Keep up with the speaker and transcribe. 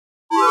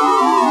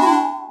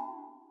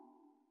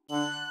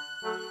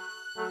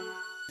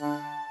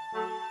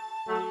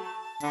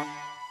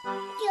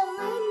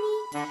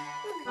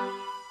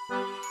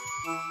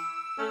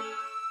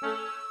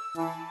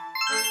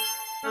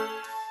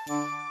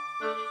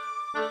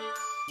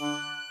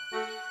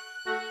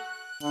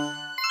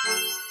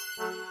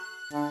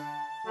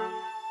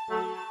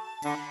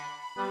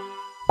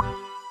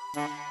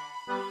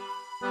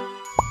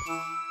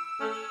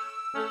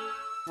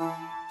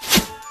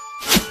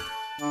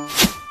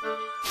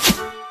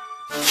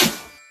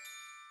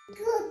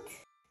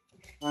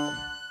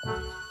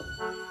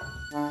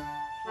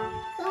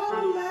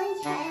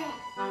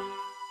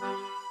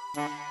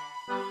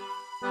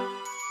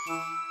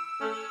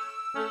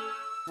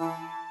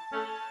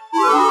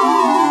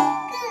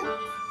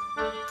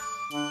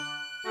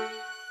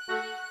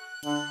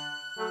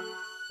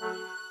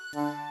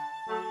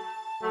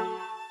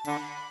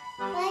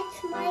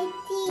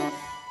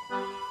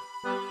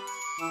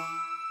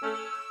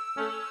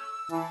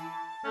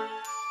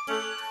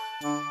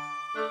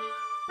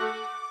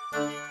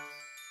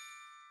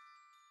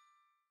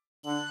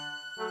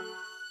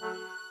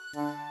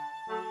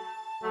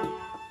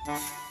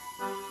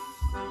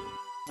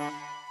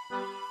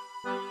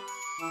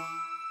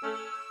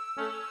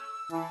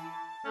What?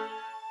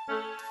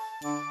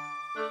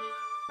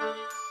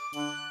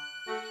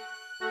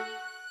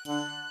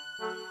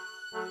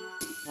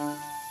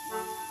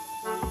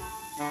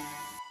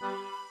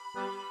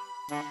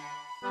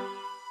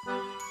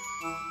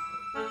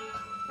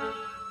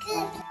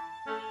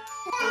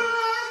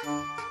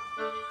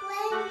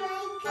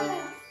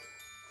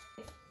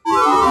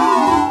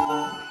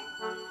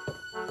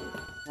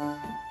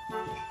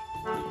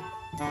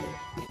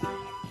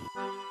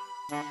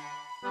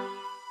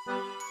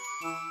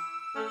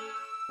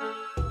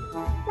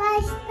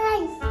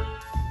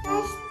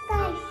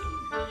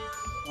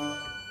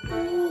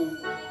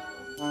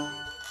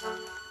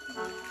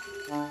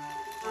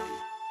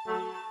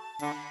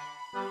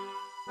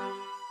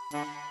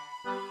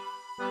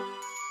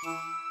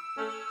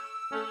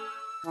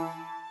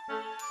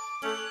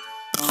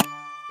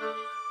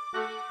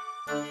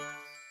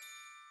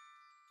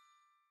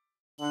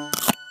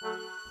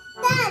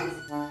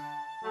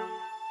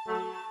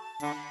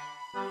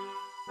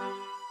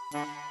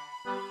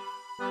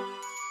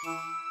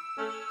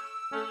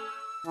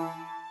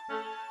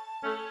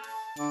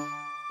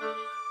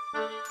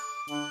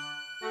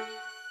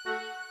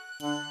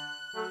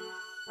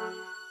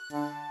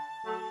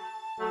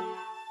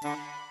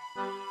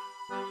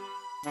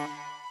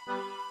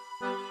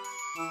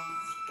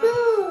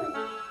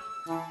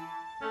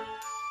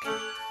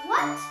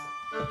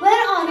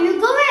 Where are you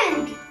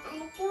going?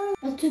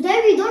 But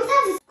today we don't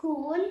have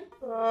school.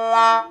 Don't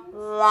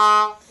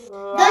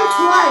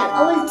worry,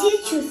 I will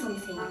teach you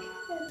something.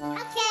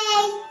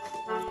 Okay.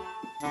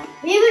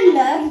 We will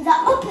learn the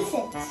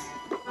opposite.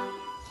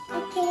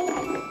 Okay.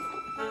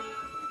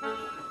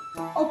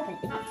 Open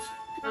it.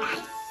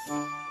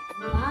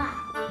 Wow.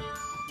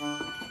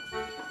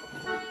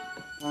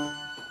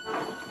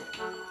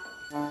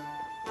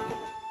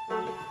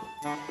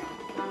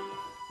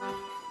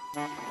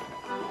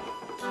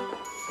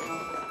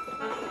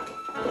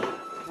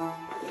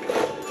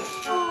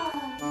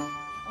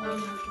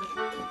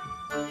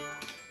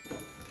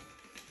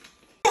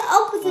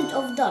 Opposite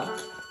of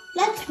dark.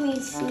 Let me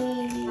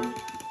see.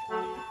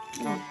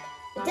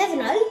 It is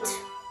light.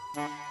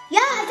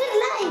 Yeah, it is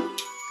light.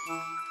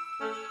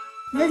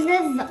 This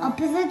is the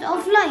opposite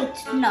of light.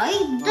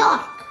 Light,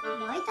 dark.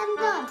 Light and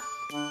dark.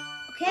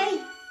 Okay.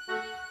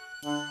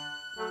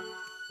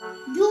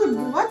 Dude,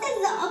 what is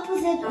the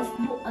opposite of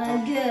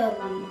girl?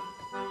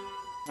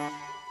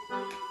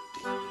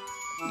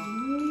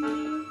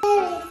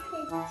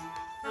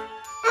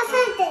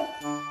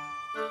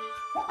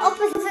 The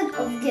opposite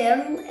of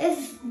girl is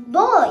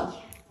boy.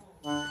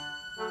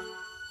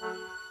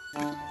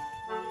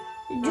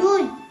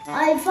 Dude,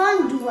 I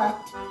found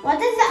what?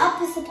 What is the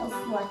opposite of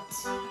what?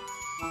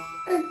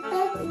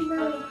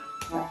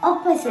 The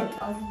opposite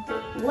of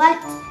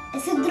what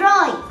is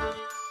dry.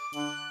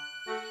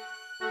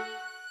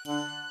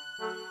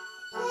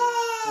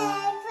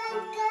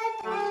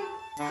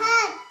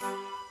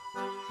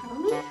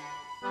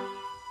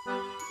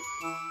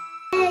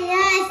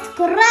 Yes,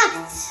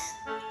 correct.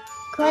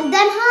 Cold and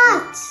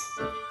hot.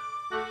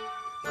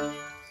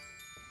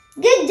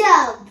 Good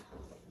job.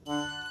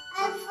 I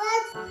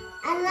found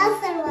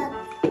another one.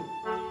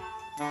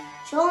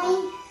 Show me.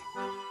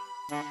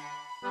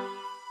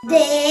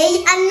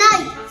 Day and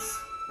night.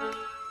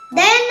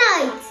 Day and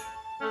night.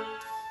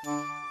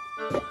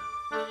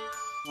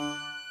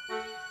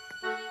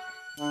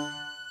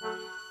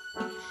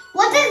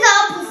 What is the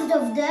opposite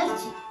of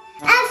dirty?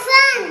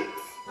 Elephant.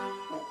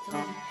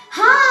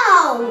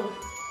 How?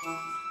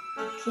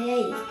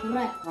 Okay,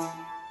 correct.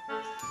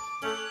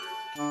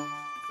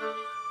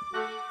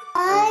 I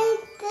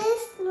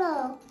taste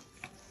slow.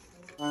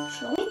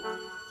 Show me.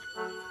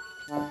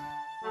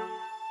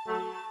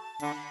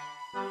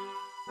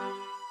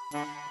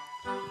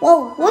 Whoa,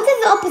 what is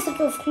the opposite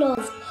of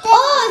close?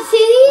 Oh,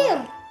 see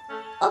here.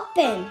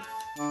 Open.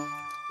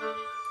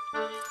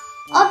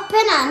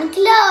 Open and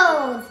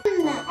close.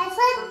 I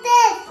found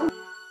this.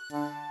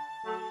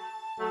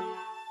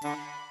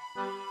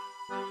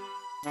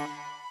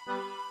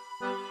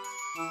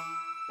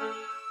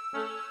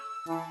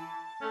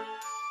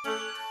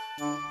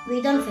 We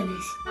don't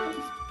finish.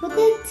 Put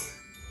it.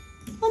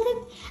 And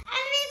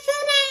we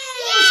finish.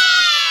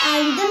 Yeah!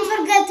 And don't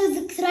forget to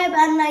subscribe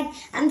and like.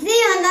 And see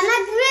you in the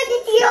next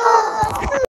video.